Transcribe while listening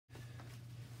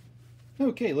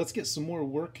Okay, let's get some more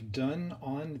work done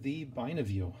on the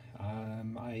Bina-View.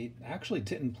 I actually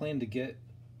didn't plan to get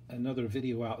another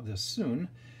video out this soon,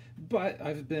 but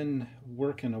I've been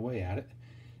working away at it,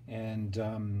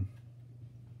 and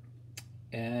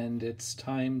it's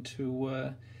time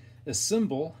to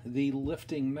assemble the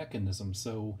lifting mechanism.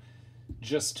 So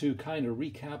just to kind of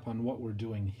recap on what we're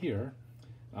doing here,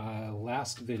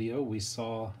 last video we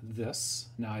saw this.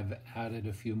 Now I've added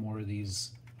a few more of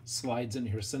these slides in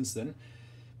here since then.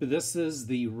 But this is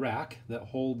the rack that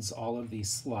holds all of these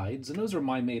slides, and those are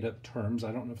my made-up terms.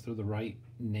 I don't know if they're the right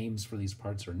names for these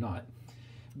parts or not.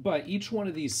 But each one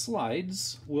of these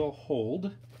slides will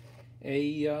hold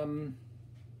a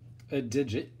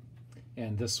digit,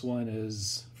 and this one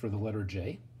is for the letter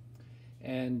J.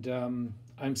 And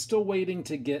I'm still waiting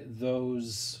to get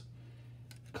those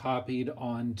copied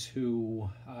onto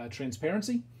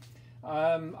transparency.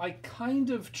 I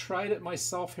kind of tried it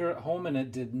myself here at home and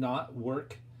it did not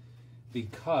work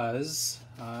because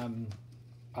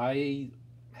I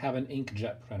have an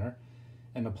inkjet printer,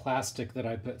 and the plastic that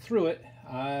I put through it,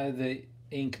 the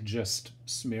ink just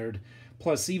smeared.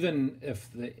 Plus, even if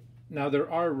now there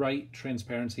are right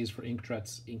transparencies for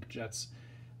inkjets.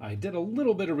 I did a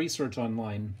little bit of research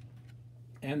online,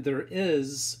 and there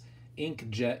is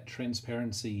inkjet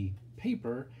transparency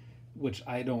paper, which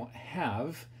I don't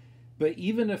have. But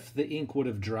even if the ink would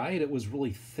have dried, it was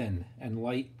really thin and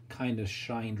light kind of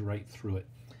shined right through it.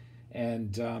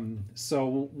 And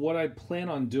so what I plan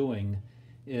on doing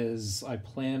is I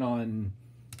plan on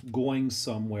going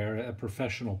somewhere, a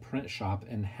professional print shop,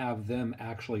 and have them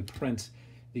actually print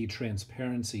the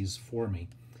transparencies for me.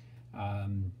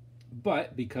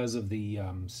 But because of the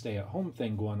stay-at-home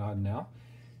thing going on now,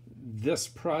 this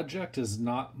project is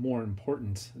not more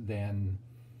important than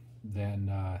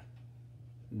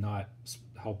not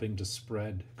helping to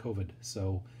spread COVID.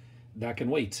 So that can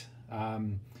wait.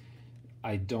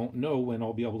 I don't know when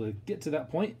I'll be able to get to that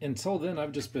point. Until then,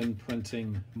 I've just been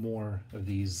printing more of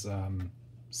these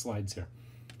slides here.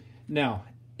 Now,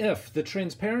 if the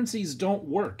transparencies don't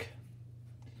work,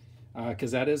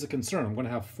 because that is a concern, I'm going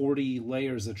to have 40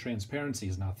 layers of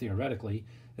transparencies. Now, theoretically,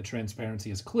 the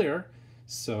transparency is clear,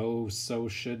 so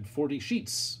should 40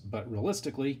 sheets. But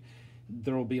realistically,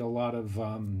 there will be a lot of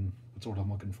what's the word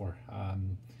I'm looking for?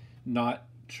 Not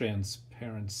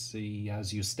transparency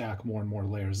as you stack more and more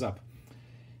layers up.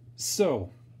 So,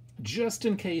 just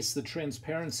in case the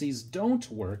transparencies don't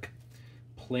work,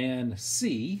 plan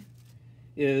C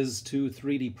is to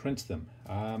 3D print them.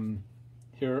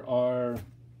 Here's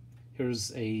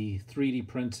a 3D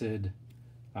printed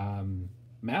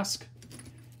mask,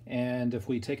 and if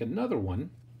we take another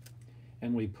one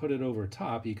and we put it over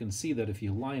top, you can see that if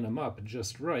you line them up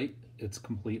just right, it's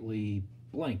completely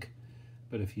blank.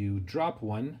 But if you drop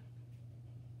one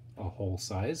a whole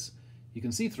size, you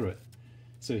can see through it.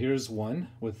 So here's one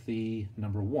with the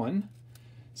number 1.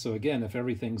 So again, if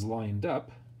everything's lined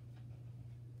up,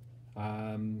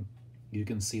 you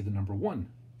can see the number 1.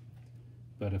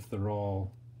 But if they're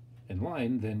all in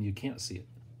line, then you can't see it.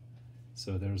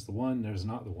 So there's the 1, there's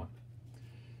not the 1.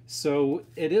 So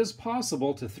it is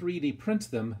possible to 3D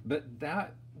print them, but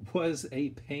that was a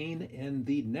pain in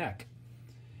the neck.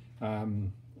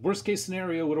 Worst case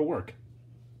scenario, it'll work.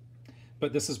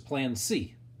 But this is plan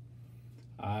C.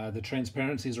 The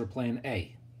transparencies are plan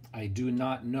A. I do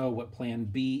not know what plan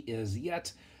B is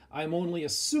yet. I'm only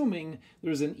assuming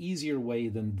there's an easier way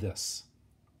than this.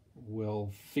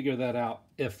 We'll figure that out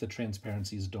if the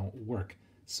transparencies don't work.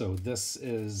 So this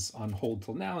is on hold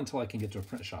till now until I can get to a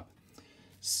print shop.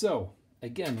 So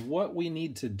again, what we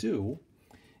need to do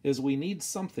is we need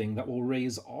something that will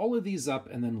raise all of these up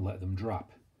and then let them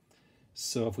drop.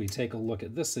 So if we take a look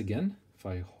at this again, if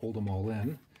I hold them all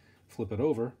in, flip it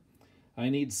over, I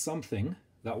need something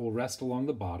that will rest along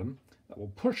the bottom, that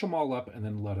will push them all up and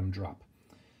then let them drop.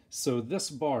 So this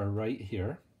bar right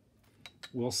here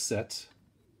will sit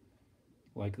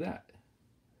like that.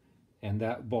 And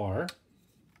that bar,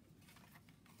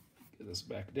 get this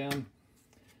back down,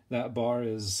 that bar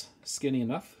is skinny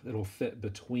enough, it'll fit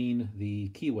between the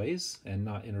keyways and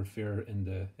not interfere in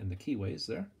the keyways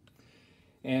there.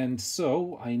 And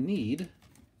so I need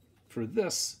for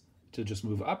this to just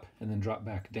move up and then drop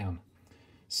back down.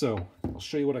 So I'll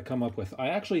show you what I come up with. I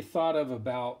actually thought of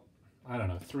about, I don't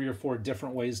know, 3 or 4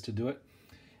 different ways to do it.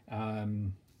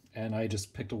 And I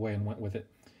just picked away and went with it.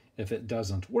 If it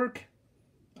doesn't work,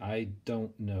 I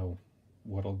don't know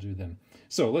what I'll do then.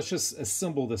 So let's just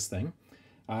assemble this thing.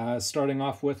 Starting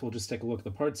off with, we'll just take a look at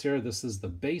the parts here. This is the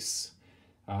base.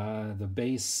 The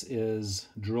base is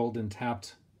drilled and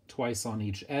tapped twice on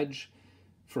each edge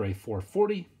for a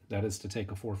 440. That is to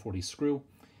take a 440 screw.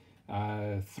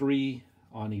 3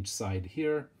 on each side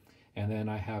here. And then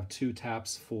I have 2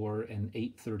 taps for an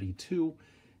 832,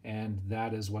 and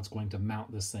that is what's going to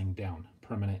mount this thing down,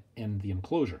 permanent in the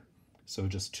enclosure. So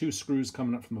just 2 screws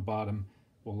coming up from the bottom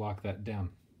will lock that down.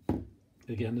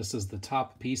 Again, this is the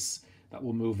top piece that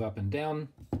will move up and down.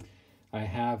 I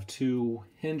have 2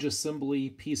 hinge assembly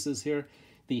pieces here.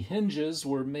 The hinges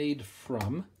were made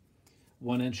from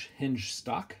 1-inch hinge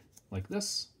stock, like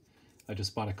this. I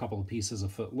just bought a couple of pieces a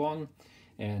foot long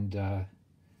and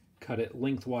cut it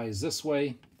lengthwise this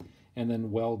way, and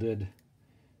then welded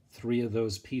 3 of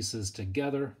those pieces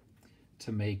together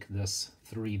to make this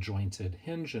 3-jointed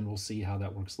hinge, and we'll see how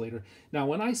that works later. Now,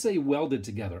 when I say welded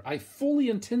together, I fully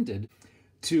intended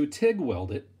to TIG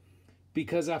weld it,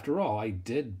 because after all, I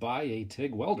did buy a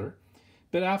TIG welder,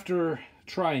 but after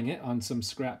trying it on some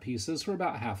scrap pieces for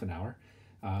about half an hour,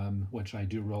 which I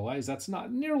do realize that's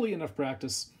not nearly enough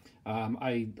practice,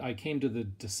 I came to the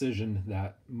decision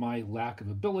that my lack of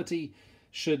ability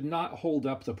should not hold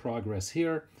up the progress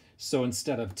here. So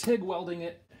instead of TIG welding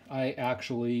it, I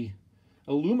actually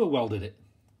Aluma welded it.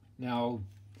 Now,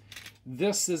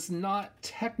 this is not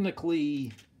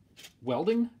technically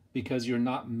welding because you're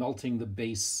not melting the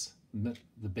base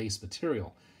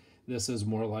material. This is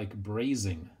more like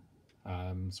brazing.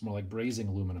 It's more like brazing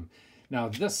aluminum. Now,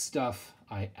 this stuff,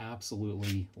 I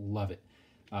absolutely love it.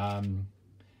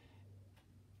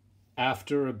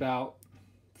 After about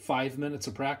 5 minutes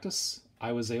of practice,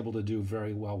 I was able to do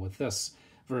very well with this,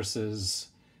 versus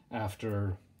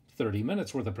after 30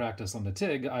 minutes worth of practice on the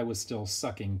TIG, I was still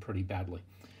sucking pretty badly.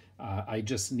 I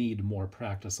just need more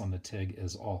practice on the TIG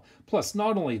is all. Plus,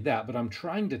 not only that, but I'm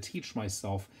trying to teach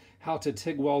myself how to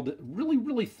TIG weld really,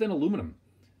 really thin aluminum.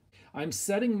 I'm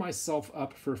setting myself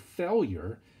up for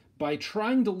failure by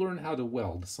trying to learn how to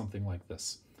weld something like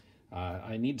this.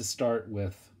 I need to start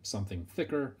with something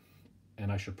thicker,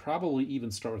 and I should probably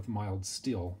even start with mild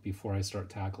steel before I start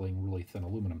tackling really thin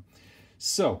aluminum.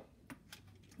 So,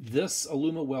 this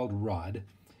Aluma weld rod,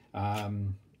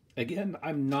 again,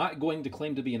 I'm not going to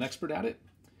claim to be an expert at it.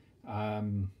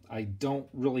 I don't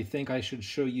really think I should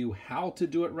show you how to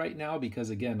do it right now because,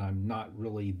 again, I'm not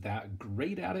really that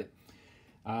great at it.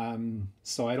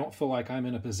 So I don't feel like I'm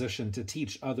in a position to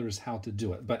teach others how to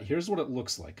do it. But here's what it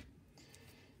looks like.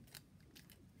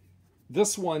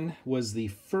 This one was the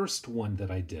first one that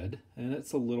I did, and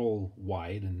it's a little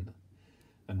wide and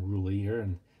unruly here.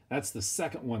 And that's the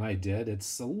second one I did.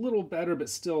 It's a little better, but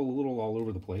still a little all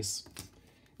over the place.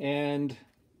 And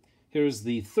here's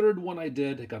the third one I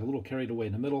did. It got a little carried away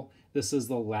in the middle. This is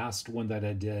the last one that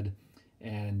I did.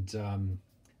 And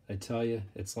I tell you,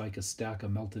 it's like a stack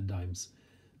of melted dimes.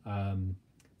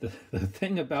 The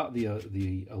thing about the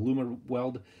Aluma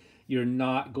weld, you're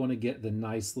not going to get the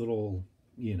nice little,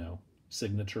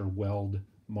 signature weld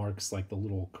marks, like the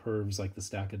little curves, like the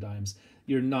stack of dimes.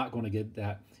 You're not going to get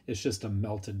that. It's just a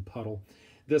melted puddle.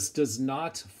 This does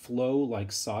not flow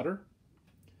like solder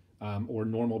or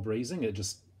normal brazing. It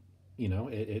just,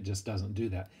 it just doesn't do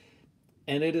that.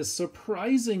 And it is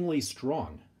surprisingly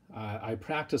strong. I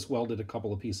practice welded a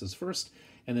couple of pieces first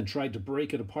and then tried to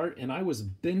break it apart, and I was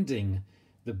bending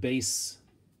the base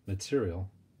material.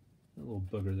 A little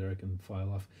booger there I can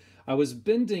file off. I was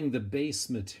bending the base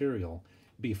material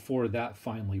before that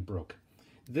finally broke.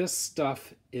 This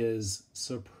stuff is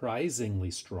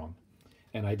surprisingly strong,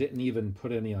 and I didn't even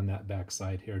put any on that back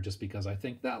side here just because I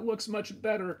think that looks much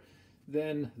better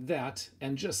than that,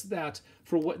 and just that,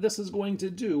 for what this is going to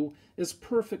do, is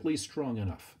perfectly strong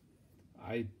enough.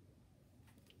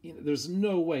 There's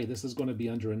no way this is going to be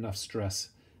under enough stress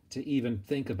to even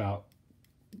think about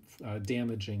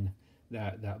damaging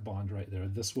that bond right there.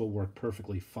 This will work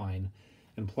perfectly fine.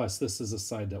 And plus, this is a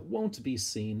side that won't be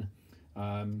seen.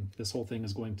 This whole thing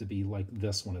is going to be like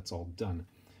this when it's all done.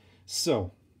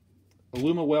 So,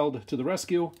 Aluma weld to the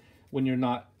rescue when you're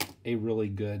not a really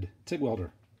good TIG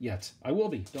welder yet. I will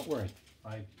be, don't worry.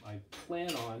 I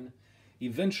plan on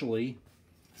eventually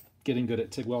getting good at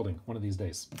TIG welding one of these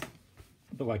days.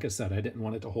 But like I said, I didn't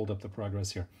want it to hold up the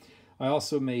progress here. I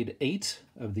also made 8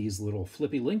 of these little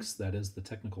flippy links, that is the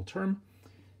technical term.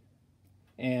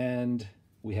 And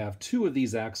we have 2 of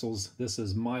these axles. This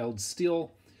is mild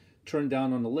steel, turned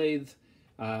down on the lathe,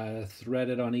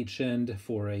 threaded on each end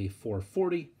for a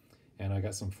 440. And I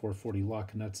got some 440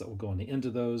 lock nuts that will go on the end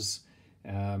of those.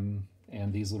 And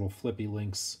these little flippy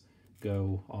links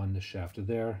go on the shaft of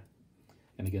there.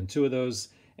 And again, 2 of those.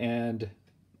 And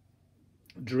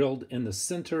drilled in the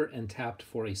center and tapped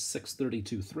for a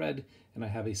 632 thread, and I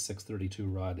have a 632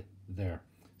 rod there.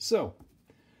 So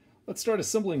let's start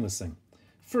assembling this thing.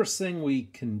 First thing we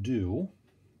can do,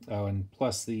 and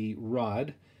plus the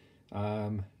rod,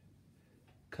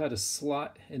 cut a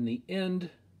slot in the end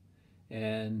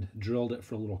and drilled it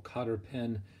for a little cotter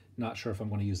pin. Not sure if I'm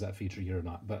going to use that feature here or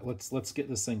not, but let's get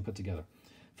this thing put together.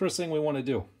 First thing we want to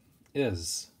do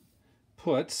is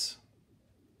put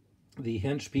the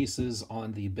hinge pieces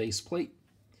on the base plate.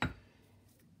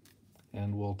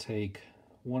 And we'll take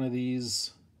one of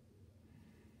these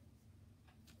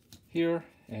here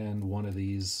and one of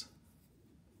these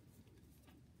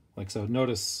like so.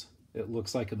 Notice it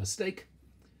looks like a mistake.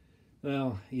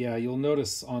 Well, yeah, you'll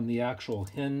notice on the actual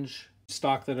hinge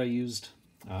stock that I used,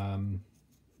 it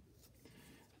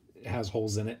has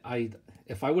holes in it.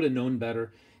 If I would have known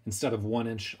better, instead of 1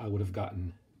 inch, I would have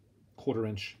gotten 1/4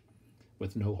 inch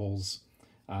with no holes.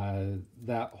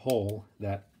 That hole,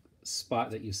 that spot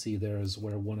that you see there is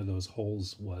where one of those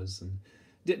holes was, and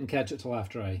didn't catch it till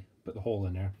after I put the hole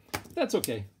in there. That's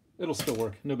okay. It'll still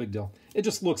work. No big deal. It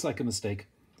just looks like a mistake.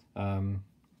 But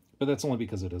that's only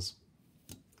because it is.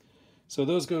 So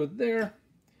those go there,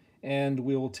 and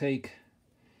we'll take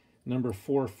number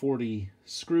 440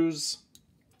 screws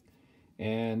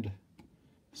and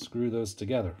screw those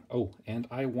together. Oh, and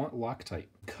I want Loctite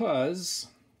because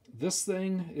this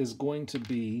thing is going to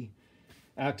be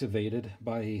activated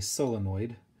by a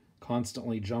solenoid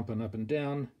constantly jumping up and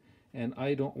down, and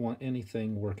I don't want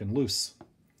anything working loose.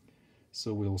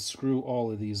 So we'll screw all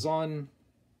of these on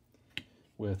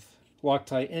with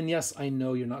Loctite. And yes, I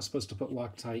know you're not supposed to put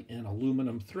Loctite in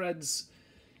aluminum threads,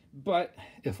 but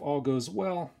if all goes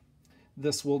well,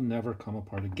 this will never come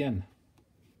apart again.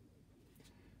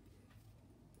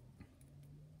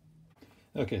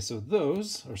 Okay, so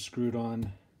those are screwed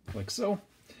on like so.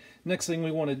 Next thing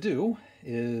we want to do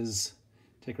is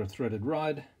take our threaded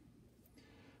rod,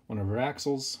 one of our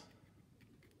axles,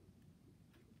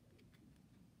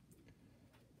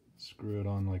 screw it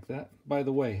on like that. By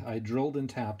the way, I drilled and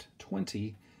tapped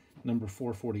 20 number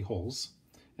 440 holes,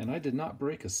 and I did not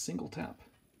break a single tap.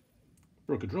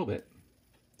 Broke a drill bit,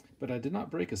 but I did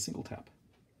not break a single tap.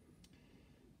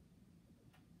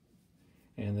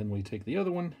 And then we take the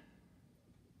other one,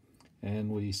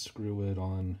 and we screw it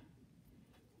on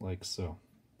like so.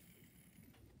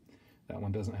 That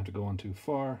one doesn't have to go on too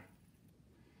far.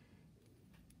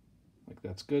 Like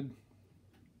that's good.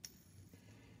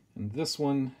 And this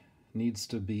one needs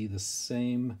to be the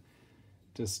same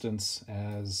distance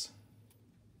as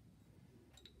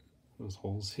those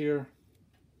holes here.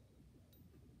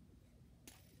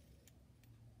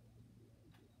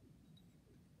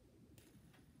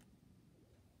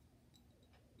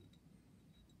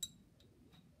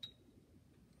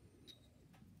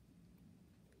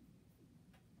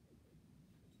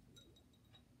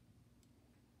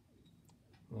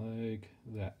 Like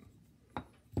that.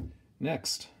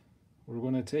 Next, we're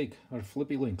going to take our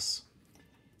flippy links.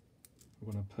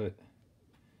 We're going to put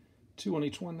 2 on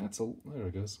each one. There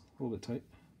it goes, a little bit tight.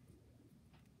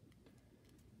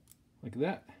 Like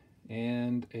that.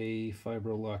 And a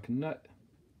Fibro Lock nut.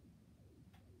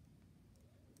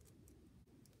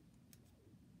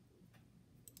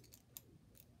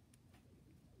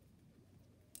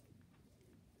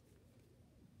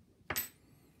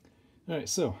 All right,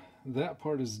 so that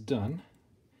part is done,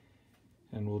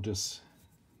 and we'll just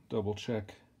double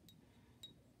check.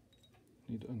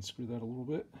 Need to unscrew that a little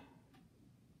bit.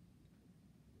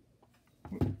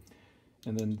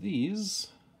 And then these,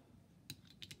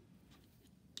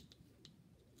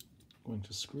 I'm going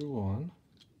to screw on.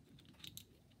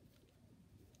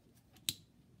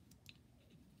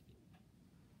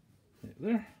 Right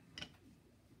there.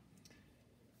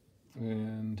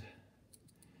 And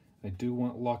I do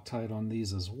want Loctite on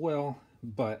these as well,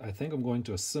 but I think I'm going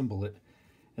to assemble it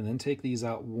and then take these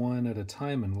out one at a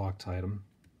time and Loctite them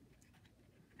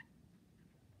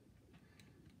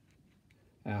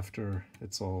after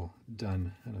it's all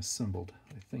done and assembled.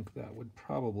 I think that would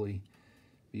probably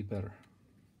be better.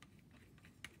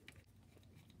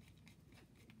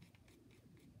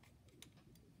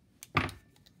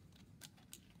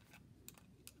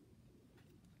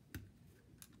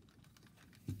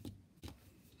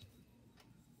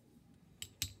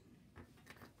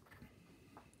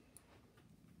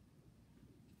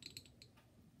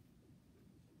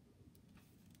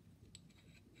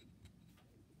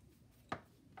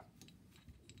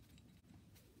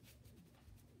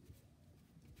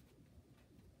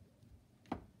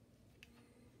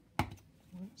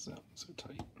 Why is that so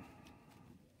tight?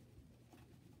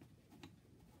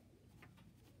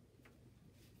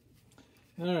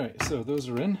 All right, so those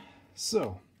are in.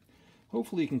 So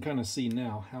hopefully you can kind of see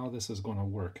now how this is going to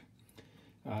work.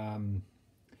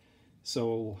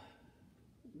 So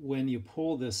when you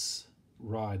pull this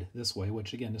rod this way,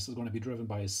 which again, this is going to be driven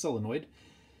by a solenoid,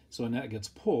 so when that gets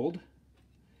pulled,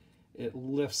 it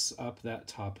lifts up that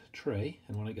top tray,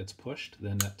 and when it gets pushed,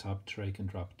 then that top tray can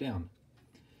drop down.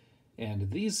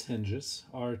 And these hinges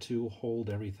are to hold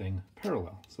everything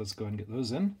parallel. So let's go ahead and get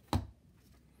those in.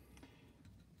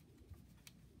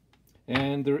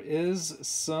 And there is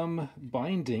some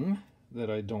binding that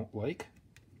I don't like,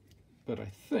 but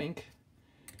I think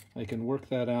I can work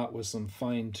that out with some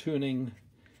fine tuning,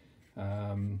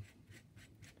 a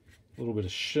little bit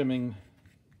of shimming.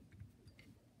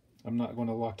 I'm not going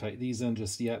to Loctite these in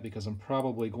just yet because I'm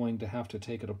probably going to have to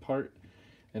take it apart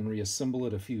and reassemble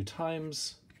it a few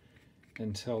times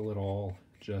until it all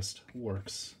just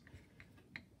works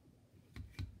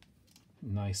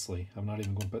nicely. I'm not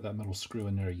even going to put that metal screw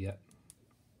in there yet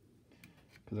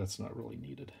because that's not really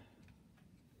needed.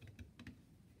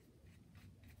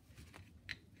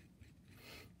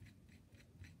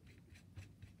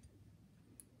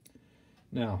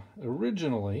 Now,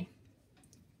 originally,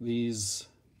 these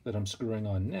that I'm screwing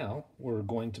on now were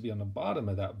going to be on the bottom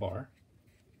of that bar.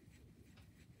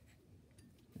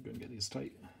 I'm going to get these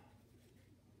tight.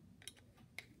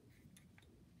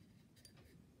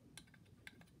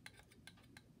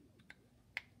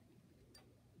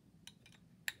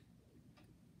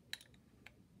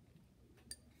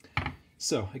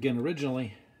 So again,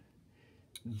 originally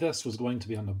this was going to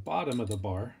be on the bottom of the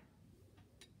bar,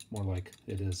 more like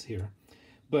it is here,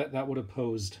 but that would have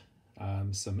posed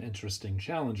some interesting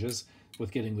challenges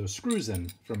with getting those screws in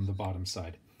from the bottom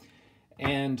side.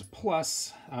 And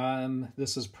plus,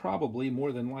 this is probably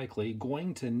more than likely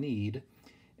going to need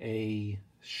a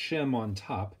shim on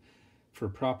top for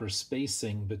proper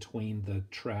spacing between the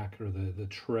track or the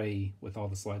tray with all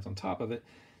the slides on top of it.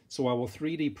 So I will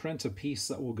 3D print a piece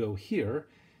that will go here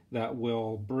that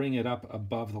will bring it up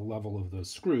above the level of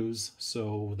those screws,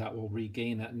 so that will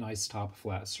regain that nice top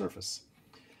flat surface.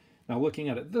 Now looking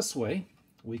at it this way,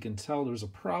 we can tell there's a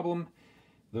problem.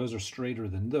 Those are straighter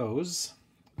than those.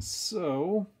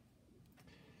 So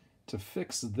to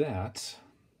fix that,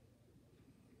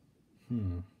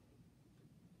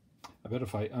 I bet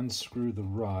if I unscrew the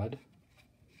rod,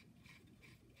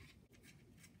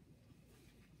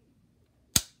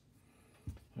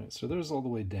 all right, so there's all the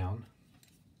way down,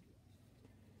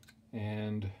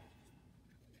 and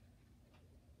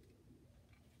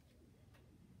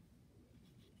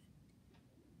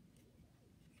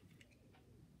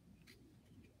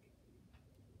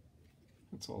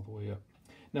it's all the way up.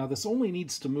 Now this only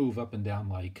needs to move up and down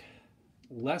like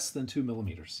less than 2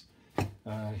 millimeters.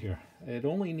 Here, it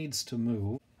only needs to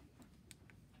move.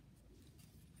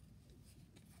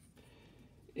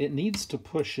 It needs to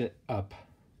push it up.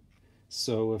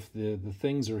 So if the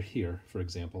things are here, for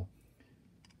example,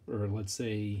 or let's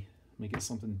say, make it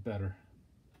something better.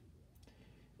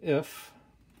 If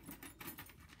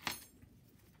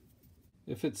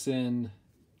it's in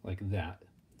like that,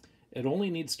 it only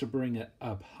needs to bring it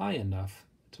up high enough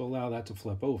to allow that to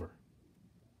flip over.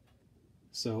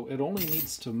 So it only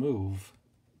needs to move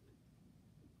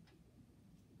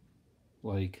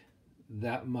like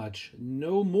that much,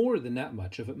 no more than that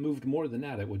much. If it moved more than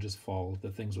that, it would just fall,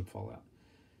 the things would fall out.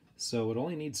 So it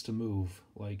only needs to move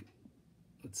like,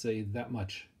 let's say that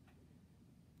much.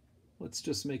 Let's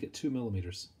just make it 2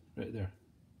 millimeters right there.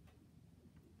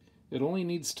 It only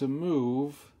needs to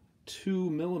move 2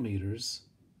 millimeters.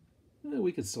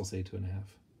 We could still say 2.5.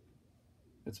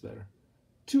 It's better.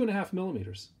 2.5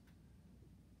 millimeters.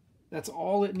 That's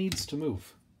all it needs to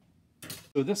move.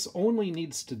 So this only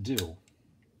needs to do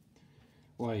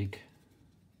like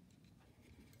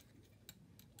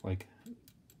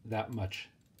that much.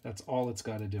 That's all it's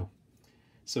got to do.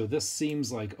 So this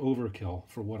seems like overkill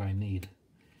for what I need.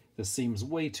 This seems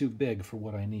way too big for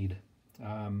what I need.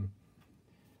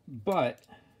 But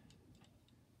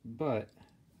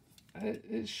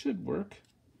it should work.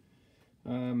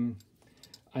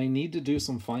 I need to do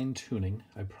some fine tuning.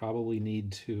 I probably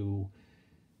need to,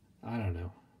 I don't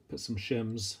know, put some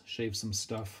shims, shave some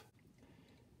stuff.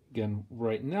 Again,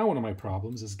 right now one of my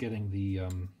problems is getting the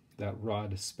that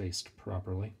rod spaced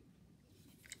properly.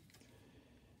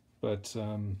 But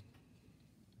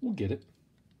we'll get it.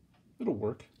 It'll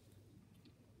work.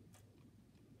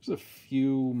 There's a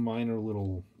few minor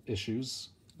little issues,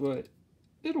 but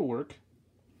it'll work.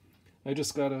 I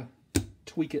just gotta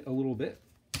tweak it a little bit.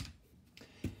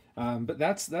 But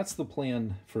that's the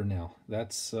plan for now.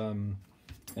 That's and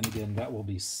again, that will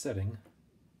be setting.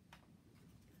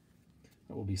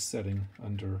 That will be setting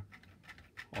under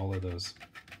all of those,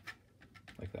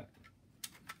 like that.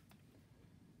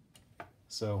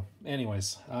 So,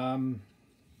 anyways,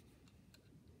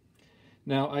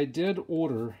 now I did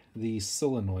order the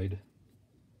solenoid.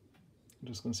 I'm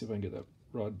just going to see if I can get that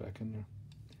rod back in there.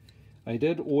 I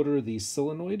did order the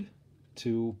solenoid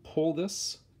to pull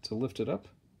this to lift it up,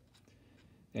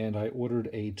 and I ordered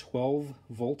a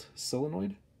 12-volt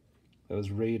solenoid that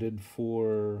was rated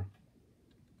for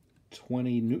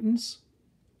 20 newtons,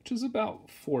 which is about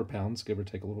 4 pounds, give or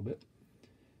take a little bit.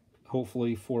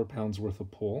 Hopefully 4 pounds worth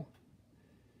of pull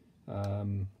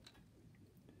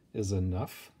is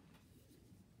enough.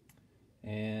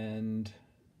 And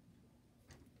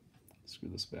screw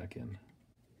this back in.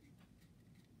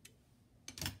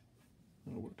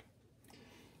 That'll work.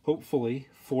 Hopefully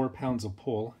 4 pounds of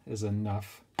pull is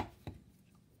enough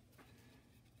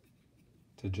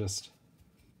to just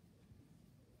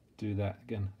do that.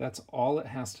 Again, that's all it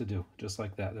has to do, just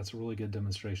like that. That's a really good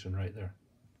demonstration right there.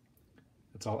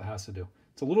 That's all it has to do.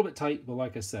 It's a little bit tight, but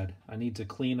like I said, I need to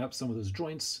clean up some of those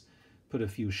joints, put a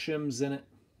few shims in it,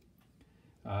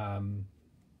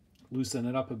 loosen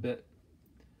it up a bit,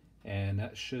 and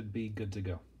that should be good to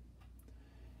go.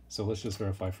 So let's just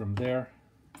verify from there.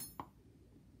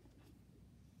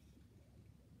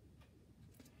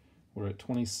 We're at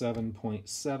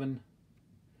 27.7,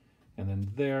 and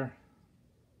then there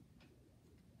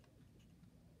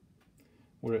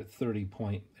we're at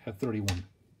 31.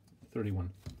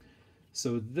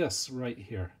 So this right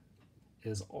here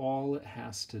is all it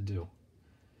has to do,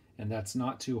 and that's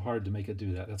not too hard to make it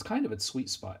do that. That's kind of its sweet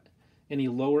spot. Any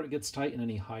lower it gets tight, and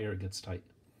any higher it gets tight.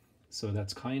 So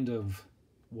that's kind of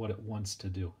what it wants to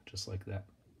do, just like that.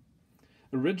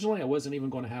 Originally, I wasn't even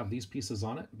going to have these pieces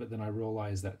on it, but then I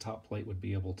realized that top plate would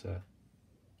be able to,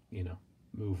 you know,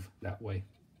 move that way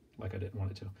like I didn't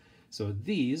want it to. So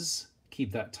these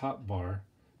keep that top bar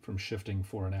from shifting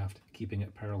fore and aft, keeping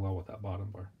it parallel with that bottom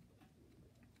bar.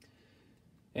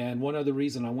 And one other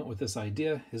reason I went with this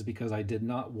idea is because I did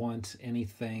not want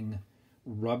anything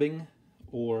rubbing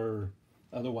or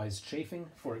otherwise chafing.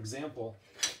 For example,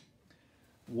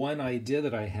 one idea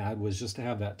that I had was just to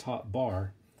have that top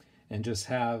bar and just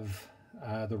have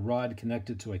the rod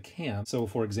connected to a cam. So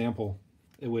for example,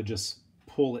 it would just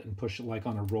pull it and push it like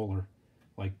on a roller,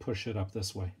 like push it up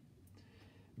this way.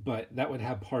 But that would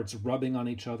have parts rubbing on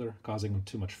each other, causing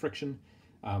too much friction.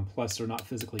 Plus they're not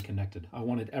physically connected. I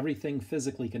wanted everything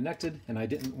physically connected, and I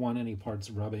didn't want any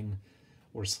parts rubbing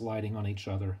or sliding on each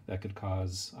other that could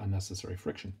cause unnecessary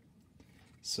friction.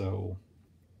 So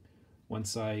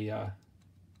once I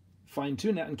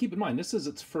fine-tune that, and keep in mind, this is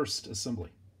its first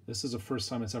assembly. This is the first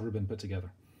time it's ever been put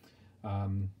together.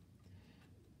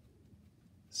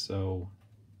 So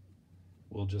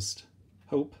we'll just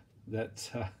hope that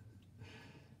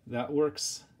that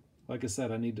works. Like I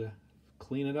said, I need to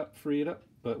clean it up, free it up,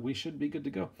 but we should be good to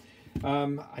go.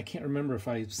 I can't remember if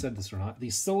I said this or not. The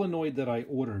solenoid that I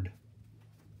ordered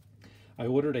a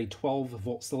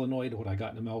 12-volt solenoid. What I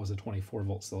got in the mail was a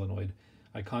 24-volt solenoid.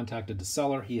 I contacted the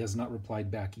seller. He has not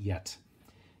replied back yet.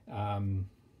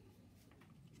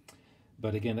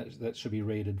 But again, that should be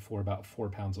rated for about 4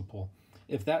 pounds of pull.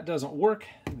 If that doesn't work,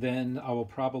 then I will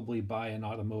probably buy an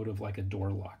automotive, like a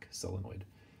door lock solenoid.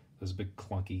 Those big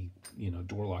clunky, you know,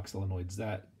 door lock solenoids.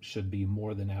 That should be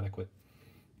more than adequate.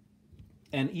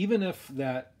 And even if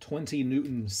that 20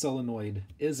 Newton solenoid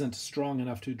isn't strong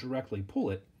enough to directly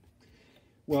pull it,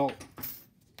 well,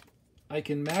 I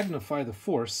can magnify the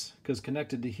force, because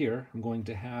connected to here, I'm going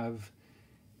to have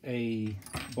a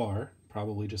bar,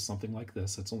 probably just something like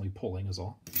this. It's only pulling is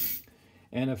all.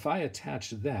 And if I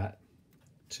attach that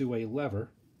to a lever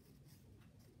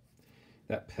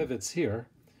that pivots here,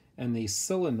 and the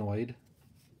solenoid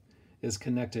is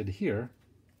connected here,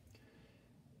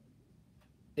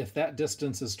 if that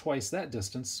distance is twice that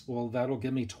distance, well, that'll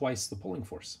give me twice the pulling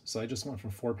force. So I just went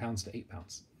from 4 pounds to 8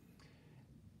 pounds.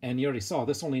 And you already saw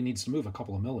this only needs to move a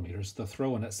couple of millimeters. The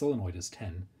throw in that solenoid is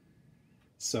 10.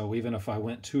 So even if I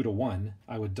went 2 to 1,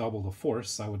 I would double the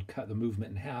force. I would cut the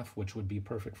movement in half, which would be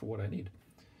perfect for what I need.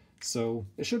 So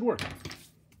it should work.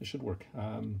 It should work.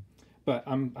 But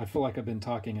I feel like I've been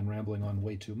talking and rambling on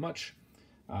way too much.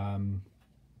 I'm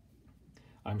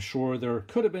sure there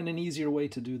could have been an easier way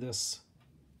to do this.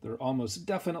 There almost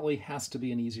definitely has to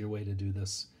be an easier way to do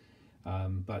this.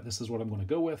 But this is what I'm going to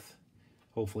go with.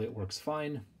 Hopefully it works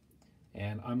fine.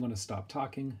 And I'm going to stop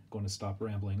talking, going to stop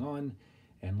rambling on,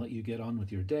 and let you get on with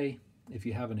your day. If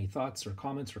you have any thoughts or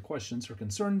comments or questions or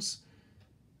concerns,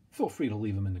 feel free to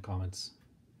leave them in the comments.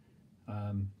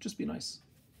 Just be nice.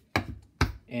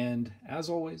 And as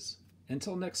always,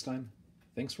 until next time,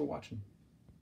 thanks for watching.